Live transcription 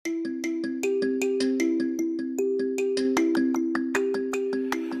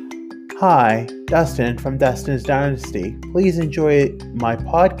Hi, Dustin from Dustin's Dynasty. Please enjoy my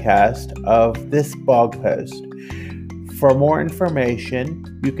podcast of this blog post. For more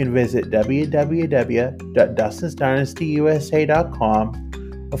information, you can visit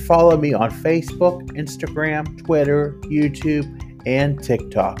www.dustinsdynastyusa.com or follow me on Facebook, Instagram, Twitter, YouTube, and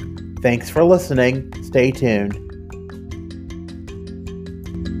TikTok. Thanks for listening. Stay tuned.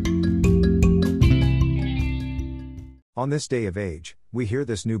 On this day of age, we hear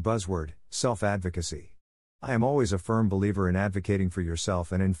this new buzzword, self-advocacy. I am always a firm believer in advocating for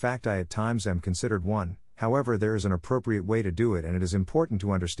yourself, and in fact I at times am considered one. However, there is an appropriate way to do it, and it is important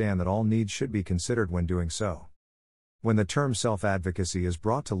to understand that all needs should be considered when doing so. When the term self-advocacy is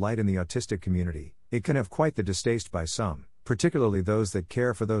brought to light in the autistic community, it can have quite the distaste by some, particularly those that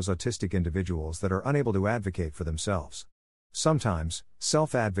care for those autistic individuals that are unable to advocate for themselves. Sometimes,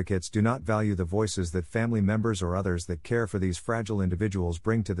 self-advocates do not value the voices that family members or others that care for these fragile individuals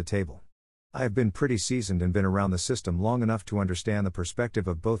bring to the table. I have been pretty seasoned and been around the system long enough to understand the perspective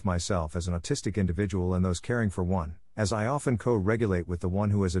of both myself as an autistic individual and those caring for one, as I often co-regulate with the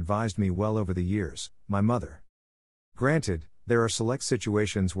one who has advised me well over the years, my mother. Granted, there are select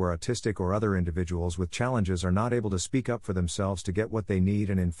situations where autistic or other individuals with challenges are not able to speak up for themselves to get what they need,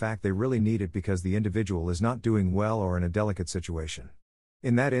 and in fact they really need it because the individual is not doing well or in a delicate situation.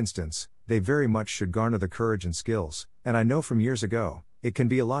 In that instance, they very much should garner the courage and skills, and I know from years ago, it can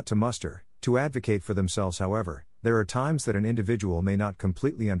be a lot to muster, to advocate for themselves. However, there are times that an individual may not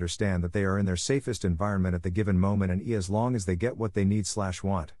completely understand that they are in their safest environment at the given moment, and as long as they get what they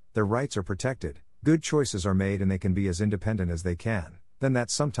need/want, their rights are protected, good choices are made, and they can be as independent as they can, then that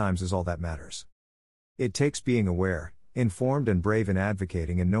sometimes is all that matters. It takes being aware, informed and brave in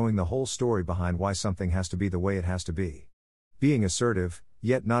advocating and knowing the whole story behind why something has to be the way it has to be. Being assertive,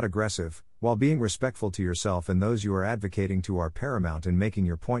 yet not aggressive, while being respectful to yourself and those you are advocating to are paramount in making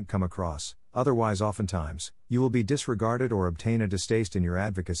your point come across, otherwise oftentimes, you will be disregarded or obtain a distaste in your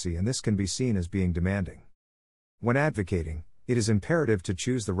advocacy, and this can be seen as being demanding. When advocating, it is imperative to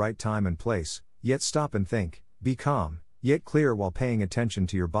choose the right time and place, yet stop and think, be calm, yet clear while paying attention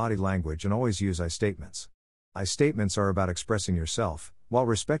to your body language, and always use I statements. I statements are about expressing yourself, while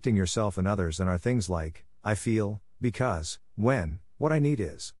respecting yourself and others, and are things like, I feel, because, when, what I need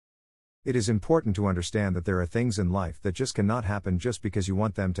is. It is important to understand that there are things in life that just cannot happen just because you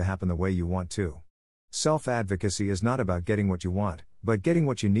want them to happen the way you want to. Self-advocacy is not about getting what you want, but getting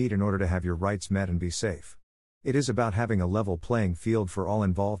what you need in order to have your rights met and be safe. It is about having a level playing field for all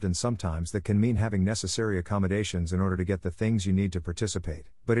involved, and sometimes that can mean having necessary accommodations in order to get the things you need to participate.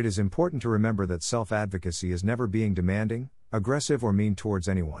 But it is important to remember that self-advocacy is never being demanding, aggressive or mean towards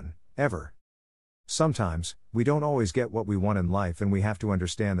anyone, ever. Sometimes, we don't always get what we want in life, and we have to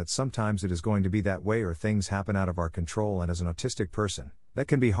understand that sometimes it is going to be that way, or things happen out of our control, and as an autistic person, that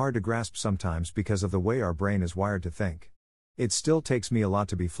can be hard to grasp sometimes because of the way our brain is wired to think. It still takes me a lot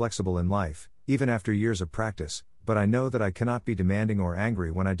to be flexible in life, even after years of practice, but I know that I cannot be demanding or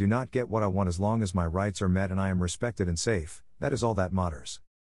angry when I do not get what I want, as long as my rights are met and I am respected and safe. That is all that matters.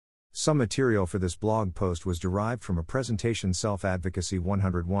 Some material for this blog post was derived from a presentation, Self-Advocacy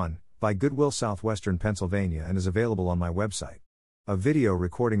 101, by Goodwill Southwestern Pennsylvania, and is available on my website. A video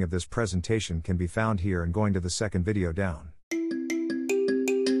recording of this presentation can be found here and going to the second video down.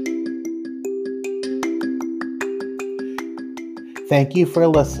 Thank you for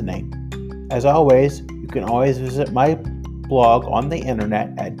listening. As always, you can always visit my blog on the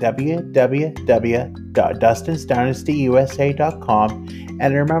internet at www.dustinsdynastyusa.com,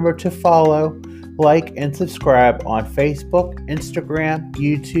 and remember to follow, like, and subscribe on Facebook, Instagram,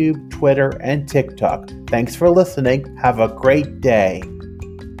 YouTube, Twitter, and TikTok. Thanks for listening. Have a great day.